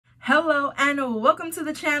Hello and welcome to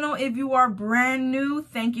the channel. If you are brand new,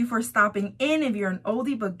 thank you for stopping in. If you're an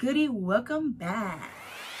oldie but goodie, welcome back.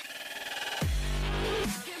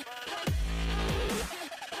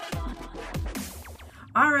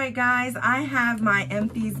 All right, guys, I have my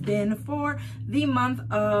empties bin for the month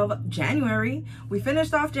of January. We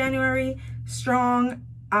finished off January strong.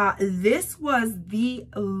 This was the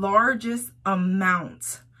largest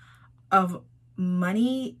amount of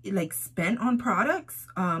money like spent on products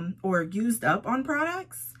or used up on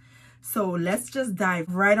products. So let's just dive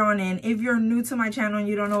right on in. If you're new to my channel and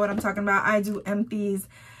you don't know what I'm talking about, I do empties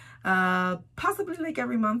possibly like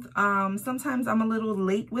every month. Sometimes I'm a little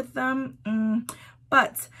late with them,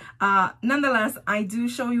 but nonetheless, I do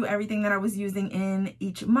show you everything that I was using in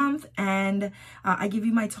each month, and I give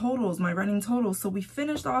you my totals, my running totals. So we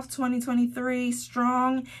finished off 2023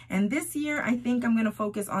 strong, and this year I think I'm going to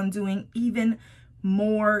focus on doing even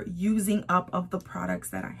more using up of the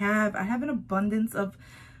products that I have. I have an abundance of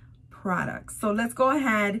products. So let's go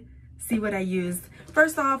ahead, see what I used.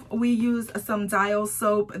 First off, we use some Dial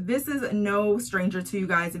soap. This is no stranger to you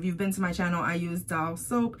guys. If you've been to my channel, I use Dial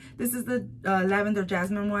soap. This is the lavender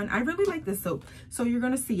jasmine one. I really like this soap, so you're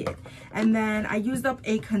gonna see it. And then I used up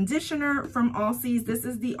a conditioner from Allseas. This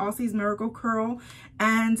is the Allseas Miracle Curl,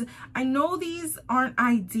 and I know these aren't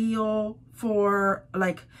ideal for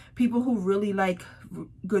like people who really like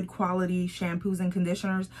good quality shampoos and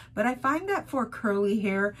conditioners, but I find that for curly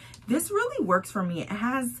hair, this really works for me. It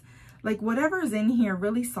has like whatever's in here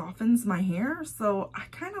really softens my hair, so I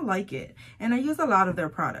kind of like it, and I use a lot of their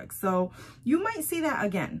products, so you might see that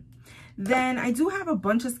again. Then I do have a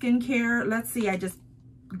bunch of skincare. Let's see, I just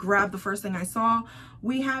grabbed the first thing I saw.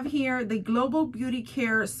 We have here the Global Beauty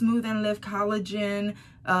Care Smooth and Lift Collagen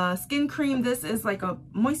skin cream. This is like a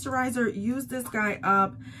moisturizer. Use this guy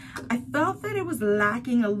up. I felt that it was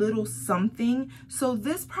lacking a little something, so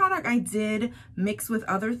this product I did mix with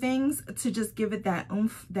other things to just give it that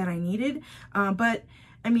oomph that I needed, but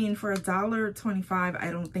I mean, for $1.25,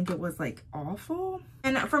 I don't think it was like awful.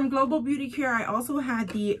 And from Global Beauty Care, I also had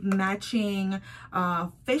the matching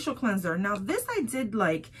facial cleanser. Now this I did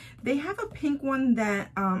like. They have a pink one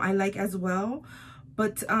that I like as well,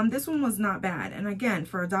 but this one was not bad. And again,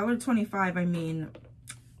 for $1.25, I mean,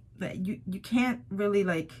 that you can't really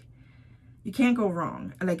like, you can't go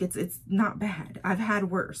wrong. Like it's not bad. I've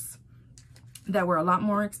had worse that were a lot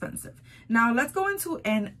more expensive. Now let's go into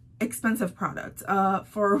an expensive product.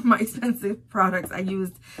 For my expensive products, I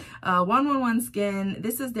used 111 Skin.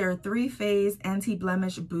 This is their 3-phase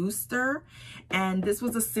anti-blemish booster, and this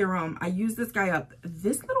was a serum. I used this guy up.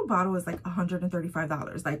 This little bottle is like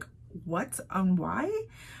 $135. Like, what and why?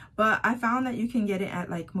 But I found that you can get it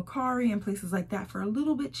at like Macari and places like that for a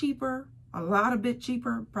little bit cheaper, a lot of bit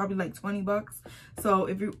cheaper, probably like 20 bucks. So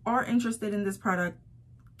if you are interested in this product,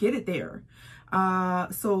 get it there.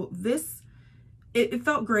 So this, it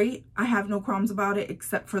felt great. I have no qualms about it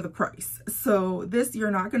except for the price. So this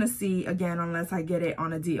you're not going to see again unless I get it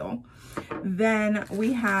on a deal. Then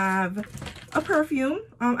we have a perfume.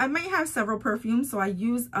 I might have several perfumes, so I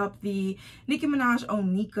use up the Nicki Minaj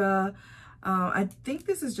Onika. I think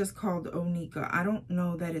this is just called Onika. I don't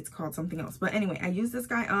know that it's called something else. But anyway, I used this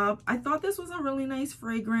guy up. I thought this was a really nice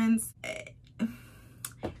fragrance.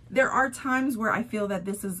 There are times where I feel that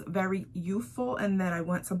this is very youthful and that I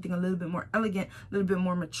want something a little bit more elegant, a little bit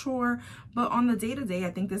more mature. But on the day-to-day,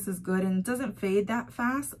 I think this is good and it doesn't fade that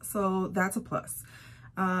fast. So that's a plus.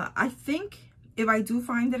 I think if I do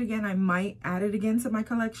find it again, I might add it again to my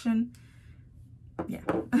collection. Yeah.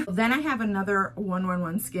 Then I have another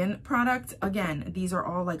 111 Skin product. Again, these are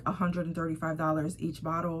all like $135 each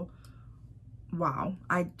bottle. Wow,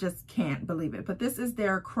 I just can't believe it. But this is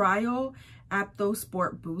their Cryo Apto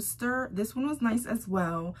Sport Booster. This one was nice as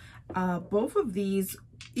well. Both of these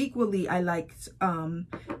equally I liked.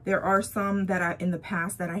 There are some that in the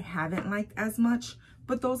past that I haven't liked as much,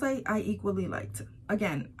 but those I equally liked.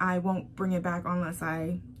 Again, I won't bring it back unless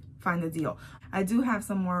I find a deal. I do have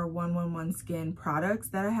some more 111 Skin products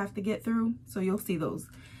that I have to get through, so you'll see those.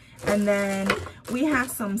 And then we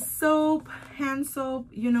have some soap, hand soap,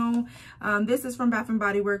 you know. This is from Bath &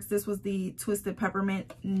 Body Works. This was the Twisted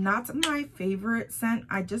Peppermint. Not my favorite scent.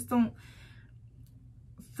 I just don't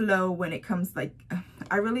flow when it comes, like,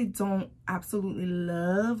 I really don't absolutely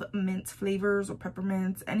love mint flavors or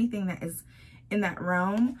peppermints, anything that is in that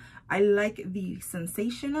realm. I like the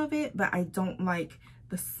sensation of it, but I don't like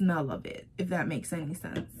the smell of it, if that makes any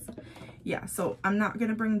sense. Yeah, so I'm not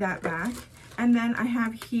gonna bring that back. And then I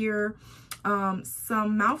have here some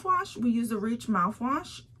mouthwash. We use the Reach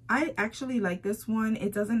mouthwash. I actually like this one.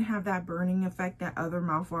 It doesn't have that burning effect that other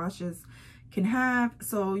mouthwashes can have,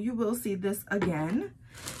 so you will see this again.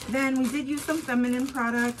 Then we did use some feminine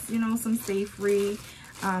products, you know, some Stay Free.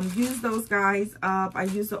 Use those guys up. I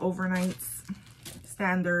used the Overnights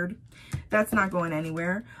standard. That's not going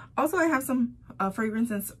anywhere. Also, I have some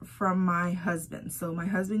fragrances from my husband. So my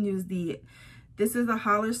husband used this is a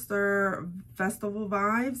Hollister Festival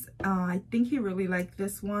Vibes. I think he really liked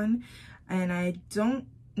this one, and I don't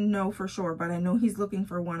know for sure, but I know he's looking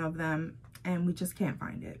for one of them and we just can't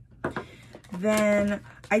find it. Then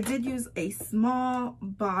I did use a small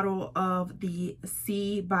bottle of the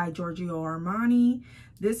C by Giorgio Armani.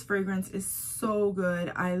 This fragrance is so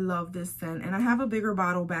good. I love this scent, and I have a bigger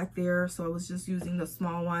bottle back there, so I was just using the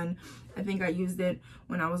small one. I think I used it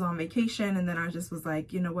when I was on vacation, and then I just was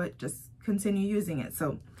like, you know what, just continue using it.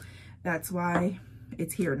 So that's why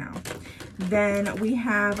it's here now. Then we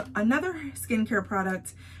have another skincare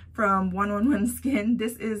product from 111 Skin.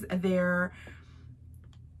 This is their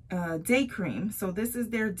day cream. So this is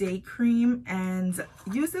their day cream, and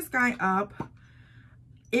use this guy up.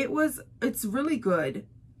 It's really good.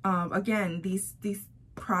 Again, these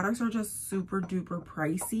products are just super duper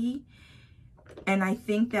pricey, and I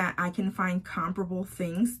think that I can find comparable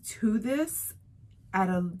things to this at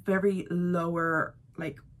a very lower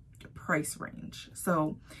like price range.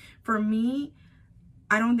 So for me,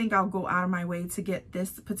 I don't think I'll go out of my way to get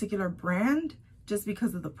this particular brand just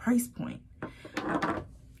because of the price point.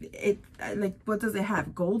 Like, what does it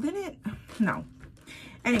have? Gold in it? No.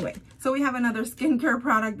 Anyway, so we have another skincare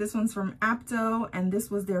product. This one's from Apto, and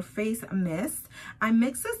this was their face mist. I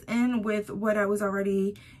mixed this in with what I was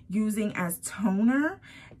already using as toner,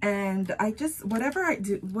 and I just, what I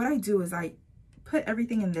do is I put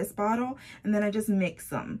everything in this bottle, and then I just mix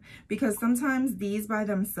them, because sometimes these by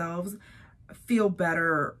themselves feel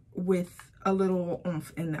better with a little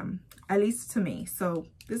oomph in them, at least to me. So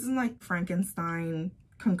this is like Frankenstein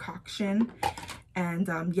concoction. And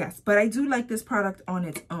yes, but I do like this product on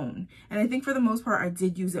its own, and I think for the most part I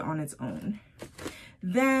did use it on its own.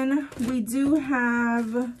 Then we do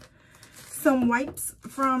have some wipes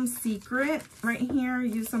from Secret right here.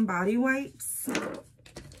 Use some body wipes.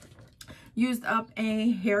 Used up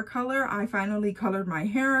a hair color. I finally colored my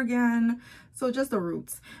hair again, so just the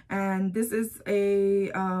roots. And this is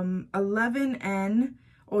a 11N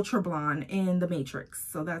Ultra Blonde in the Matrix,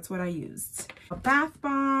 so that's what I used. A bath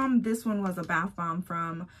bomb. This one was a bath bomb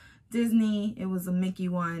from Disney. It was a Mickey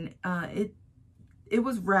one. It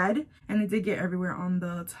was red, and it did get everywhere on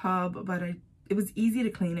the tub, but it was easy to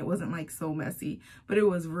clean. It wasn't like so messy, but it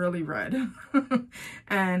was really red.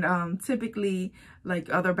 And typically, like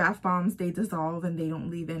other bath bombs, they dissolve and they don't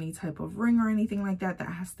leave any type of ring or anything like that.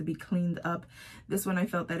 That has to be cleaned up. This one, I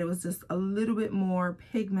felt that it was just a little bit more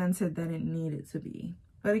pigmented than it needed to be.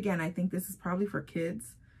 But again, I think this is probably for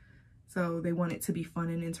kids, so they want it to be fun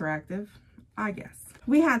and interactive, I guess.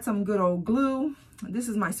 We had some good old glue. This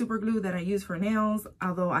is my super glue that I use for nails.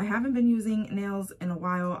 Although I haven't been using nails in a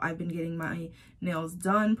while, I've been getting my nails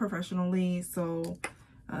done professionally. So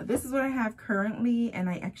this is what I have currently, and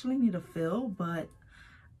I actually need a fill, but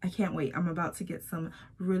I can't wait. I'm about to get some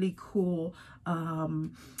really cool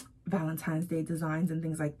Valentine's Day designs and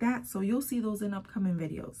things like that, so you'll see those in upcoming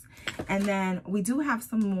videos. And then we do have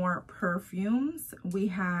some more perfumes. We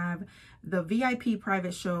have the VIP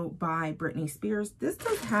Private Show by Britney Spears. This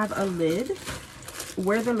does have a lid.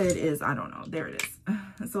 Where the lid is, I don't know. There it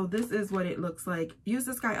is. So this is what it looks like. Use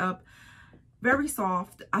this guy up. Very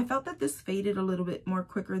soft. I felt that this faded a little bit more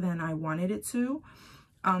quicker than I wanted it to.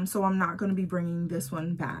 So I'm not going to be bringing this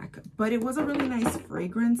one back, but it was a really nice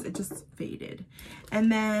fragrance. It just faded.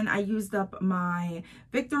 And then I used up my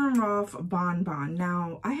Viktor & Rolf Bon Bon.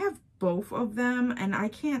 Now I have both of them, and I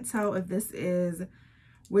can't tell if this is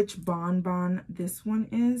which Bon Bon this one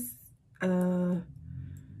is.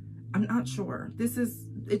 I'm not sure.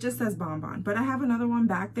 It just says Bon Bon, but I have another one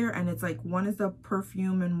back there, and it's like one is the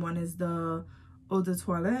perfume and one is the eau de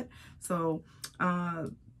toilette. So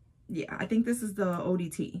yeah, I think this is the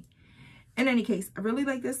ODT. In any case, I really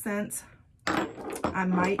like this scent. I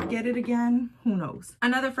might get it again. Who knows?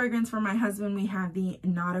 Another fragrance for my husband, we have the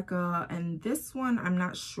Nautica. And this one, I'm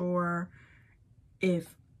not sure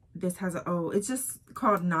if this has a, oh, it's just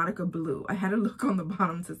called Nautica Blue. I had to look on the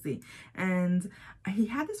bottom to see. And he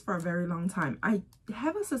had this for a very long time. I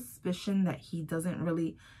have a suspicion that he doesn't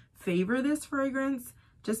really favor this fragrance,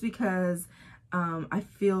 just because I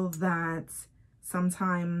feel that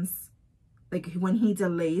sometimes, like when he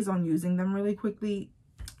delays on using them really quickly,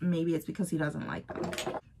 maybe it's because he doesn't like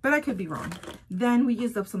them, but I could be wrong. Then we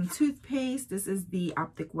used up some toothpaste. This is the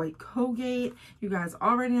Optic White Colgate. You guys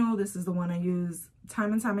already know this is the one I use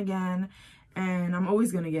time and time again, and I'm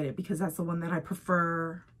always going to get it because that's the one that I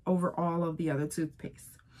prefer over all of the other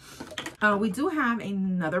toothpaste. We do have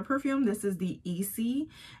another perfume. This is the EC,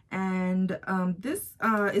 and this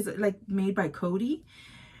is like made by Coty.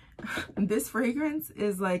 This fragrance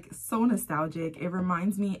is like so nostalgic. It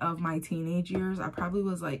reminds me of my teenage years. I probably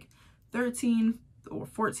was like 13 or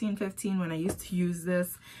 14, 15 when I used to use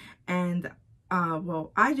this. And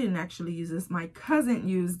well, I didn't actually use this. My cousin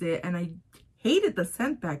used it, and I hated the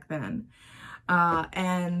scent back then.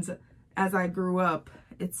 And as I grew up,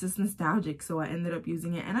 it's just nostalgic, so I ended up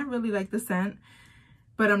using it, and I really like the scent.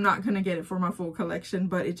 But I'm not gonna get it for my full collection,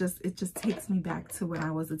 but it just takes me back to when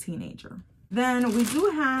I was a teenager. Then we do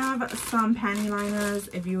have some panty liners.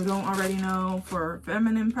 If you don't already know, for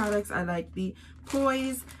feminine products, I like the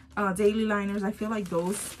Poise daily liners. I feel like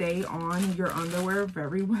those stay on your underwear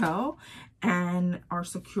very well and are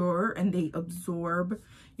secure, and they absorb,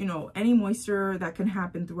 you know, any moisture that can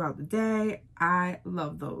happen throughout the day. I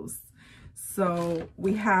love those. So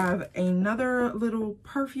we have another little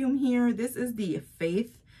perfume here. This is the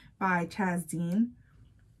Faith by CashApp.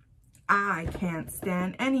 I can't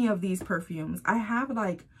stand any of these perfumes. I have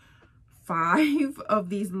like 5 of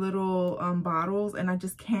these little bottles, and I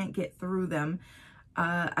just can't get through them.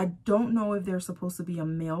 I don't know if they're supposed to be a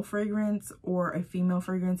male fragrance or a female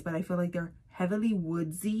fragrance, but I feel like they're heavily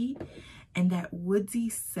woodsy, and that woodsy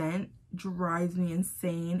scent drives me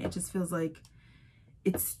insane. It just feels like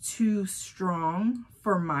it's too strong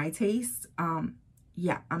for my taste.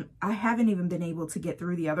 Yeah, I haven't even been able to get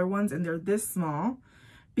through the other ones, and they're this small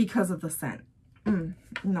because of the scent.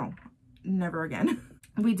 No, never again.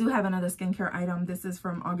 We do have another skincare item. This is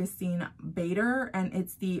from Augustine Bader, and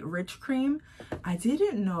it's the Rich Cream. I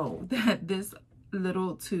didn't know that this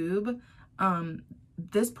little tube,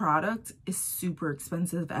 this product is super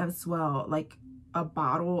expensive as well. Like a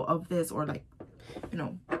bottle of this, or like, you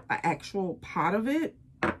know, an actual pot of it,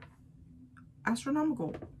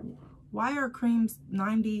 astronomical. Why are creams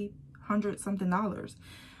 $90, $100 something? I'm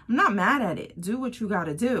not mad at it. Do what you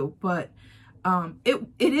gotta do, but it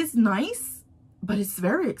is nice, but it's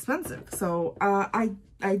very expensive. So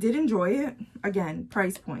I did enjoy it. Again,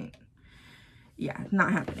 price point, yeah,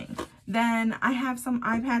 not happening. Then I have some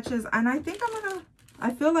eye patches, and I think I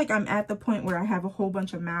feel like I'm at the point where I have a whole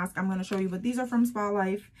bunch of masks. I'm gonna show you, but these are from Spa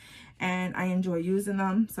Life, and I enjoy using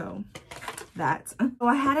them, so that. So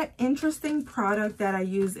I had an interesting product that I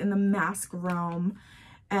used in the mask realm,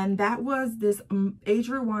 and that was this Age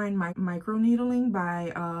Rewind micro needling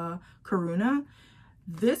by Karuna.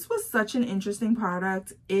 This was such an interesting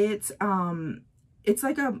product. It's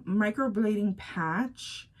like a microblading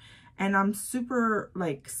patch, and I'm super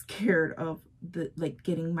like scared of the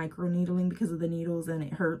getting micro needling because of the needles, and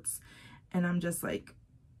it hurts, and I'm just like,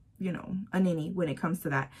 you know, a ninny when it comes to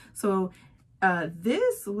that. So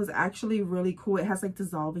this was actually really cool. It has like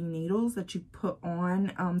dissolving needles that you put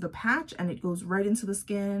on the patch, and it goes right into the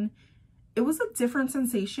skin. It was a different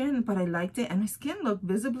sensation, but I liked it, and my skin looked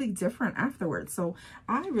visibly different afterwards. So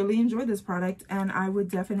I really enjoyed this product, and I would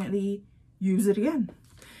definitely use it again.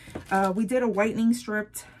 We did a whitening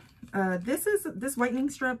strip. This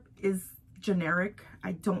whitening strip is generic.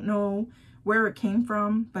 I don't know where it came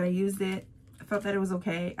from, but I used it. I felt that it was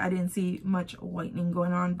okay. I didn't see much whitening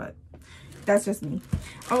going on, but that's just me.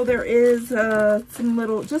 Oh, there is some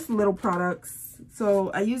little products. So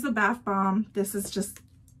I use a bath bomb. This is just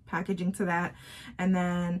packaging to that. And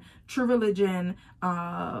then True Religion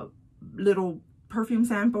little perfume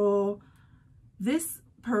sample. This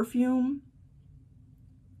perfume,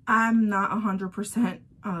 I'm not 100%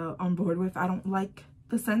 on board with. I don't like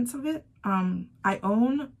the sense of it. I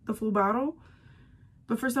own the full bottle,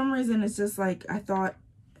 but for some reason it's just like, I thought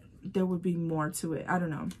there would be more to it. I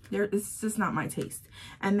don't know. It's just not my taste.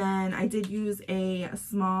 And then I did use a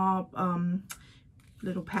small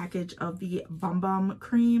little package of the Bum Bum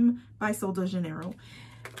cream by Sol de Janeiro.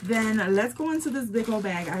 Then let's go into this big old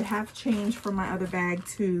bag. I have changed from my other bag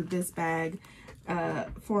to this bag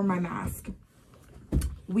for my mask.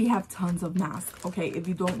 We have tons of masks. Okay, if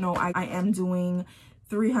you don't know, I am doing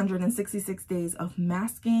 366 days of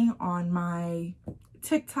masking on my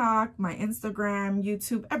TikTok, my Instagram,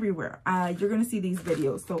 YouTube, everywhere. You're gonna see these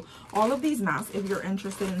videos. So all of these masks, if you're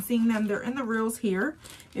interested in seeing them, they're in the reels here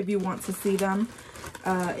if you want to see them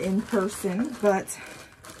in person, but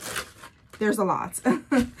there's a lot.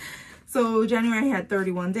 So January had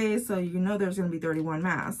 31 days, so you know there's gonna be 31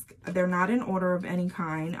 masks. They're not in order of any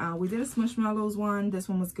kind. We did a Smushmallows one. This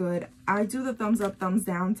one was good. I do the thumbs up, thumbs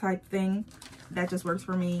down type thing. That just works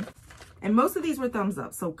for me. And most of these were thumbs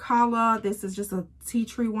up. So Kala, this is just a tea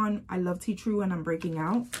tree one. I love tea tree when I'm breaking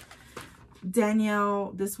out.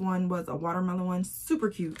 Danielle, this one was a watermelon one, super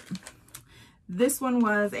cute. This one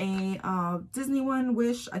was a Disney one,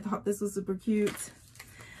 Wish. I thought this was super cute.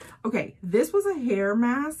 Okay, this was a hair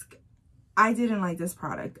mask. I didn't like this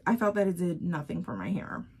product. I felt that it did nothing for my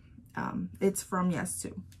hair. It's from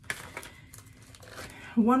Yes2.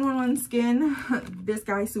 111 Skin. This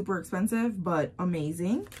guy's super expensive, but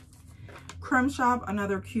amazing. Creme Shop,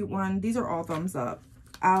 another cute one. These are all thumbs up.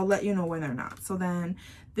 I'll let you know when they're not. So then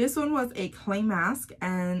this one was a clay mask,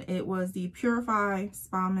 and it was the Purify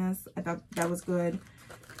Spa Mist. I thought that was good.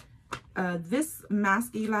 This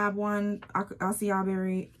Masky Lab one,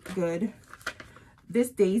 Asiaberry, good. This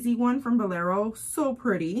Daisy one from Bolero, so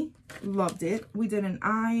pretty. Loved it. We did an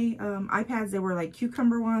eye pads. They were like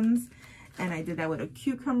cucumber ones, and I did that with a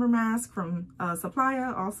cucumber mask from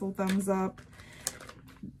Supplier, also thumbs up.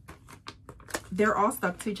 They're all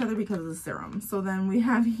stuck to each other because of the serum. So then we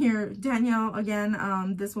have here Danielle again.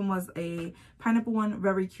 This one was a pineapple one,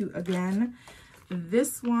 very cute again.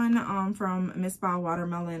 This one from Miss Ba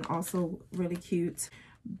Watermelon, also really cute.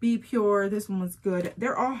 Be Pure, this one was good.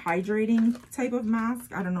 They're all hydrating type of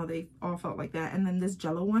mask. I don't know, they all felt like that. And then this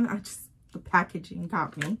Jello one, the packaging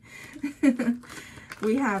got me.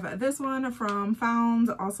 We have this one from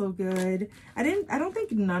Found, also good. I don't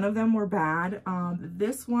think none of them were bad.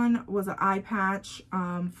 This one was an eye patch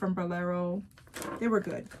from Bolero. They were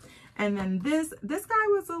good. And then this guy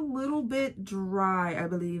was a little bit dry, I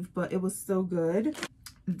believe, but it was still good.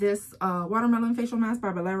 This watermelon facial mask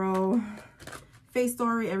by Bolero. Face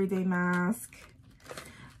Story Everyday Mask.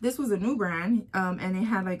 This was a new brand, and it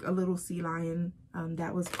had like a little sea lion.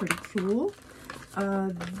 That was pretty cool.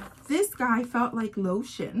 This guy felt like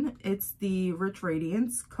lotion. It's the Rich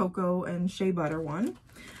Radiance Cocoa and Shea Butter one.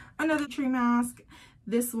 Another tree mask.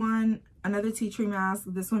 This one, another tea tree mask.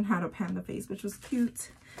 This one had a panda face, which was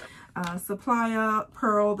cute. Supplier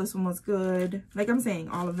Pearl. This one was good. Like I'm saying,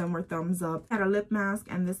 all of them were thumbs up. Had a lip mask,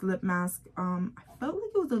 and this lip mask, I felt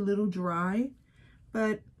like it was a little dry,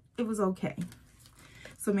 but it was okay.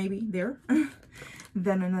 So maybe there.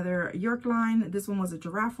 Then another York line. This one was a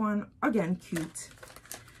giraffe one. Again, cute.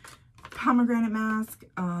 Pomegranate mask.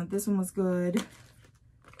 This one was good.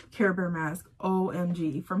 Care Bear mask.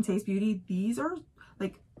 OMG. From Taste Beauty. These are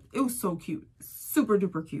like, it was so cute. Super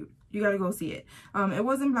duper cute. You gotta go see it. It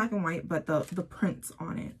wasn't black and white, but the prints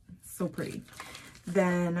on it, so pretty.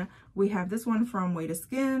 Then we have this one from Way to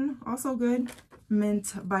Skin. Also good.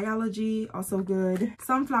 Mint Biology, also good.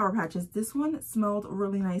 Sunflower Patches. This one smelled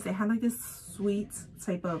really nice. It had like this sweet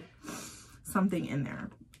type of something in there.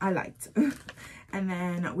 I liked. And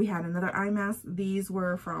then we had another eye mask. These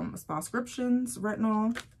were from Subcriptions,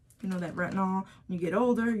 retinol. You know that retinol, when you get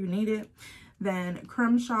older, you need it. Then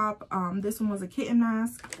Creme Shop. This one was a kitten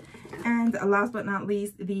mask. And last but not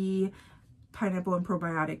least, the pineapple and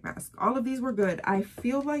probiotic mask. All of these were good. I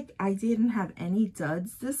feel like I didn't have any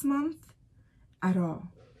duds this month at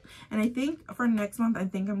all. And I think for next month, I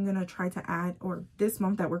think I'm gonna try to add, or this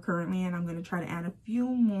month that we're currently in, I'm gonna try to add a few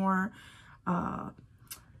more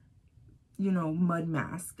you know, mud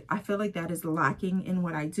mask. I feel like that is lacking in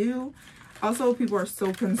what I do. Also, people are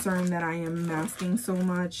so concerned that I am masking so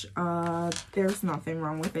much. There's nothing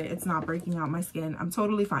wrong with it. It's not breaking out my skin. I'm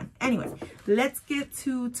totally fine. Anyway, let's get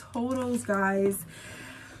to totals, guys.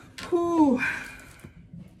 Whew.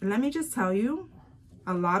 Let me just tell you,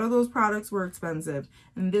 a lot of those products were expensive,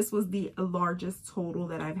 and this was the largest total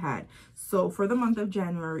that I've had. So for the month of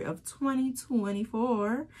January of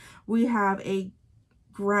 2024, we have a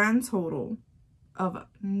grand total of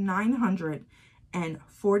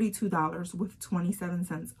 $942 with 27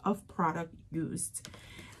 cents of product used.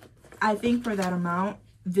 I think for that amount,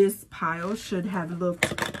 this pile should have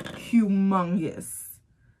looked humongous.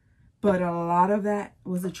 But a lot of that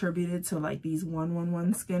was attributed to like these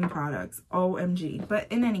 111 Skin products. OMG.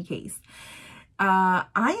 But in any case,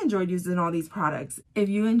 I enjoyed using all these products. If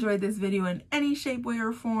you enjoyed this video in any shape, way,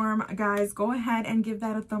 or form, guys, go ahead and give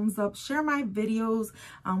that a thumbs up. Share my videos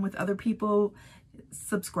with other people.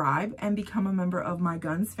 Subscribe and become a member of my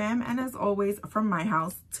Gonz fam. And as always, from my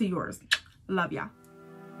house to yours. Love ya.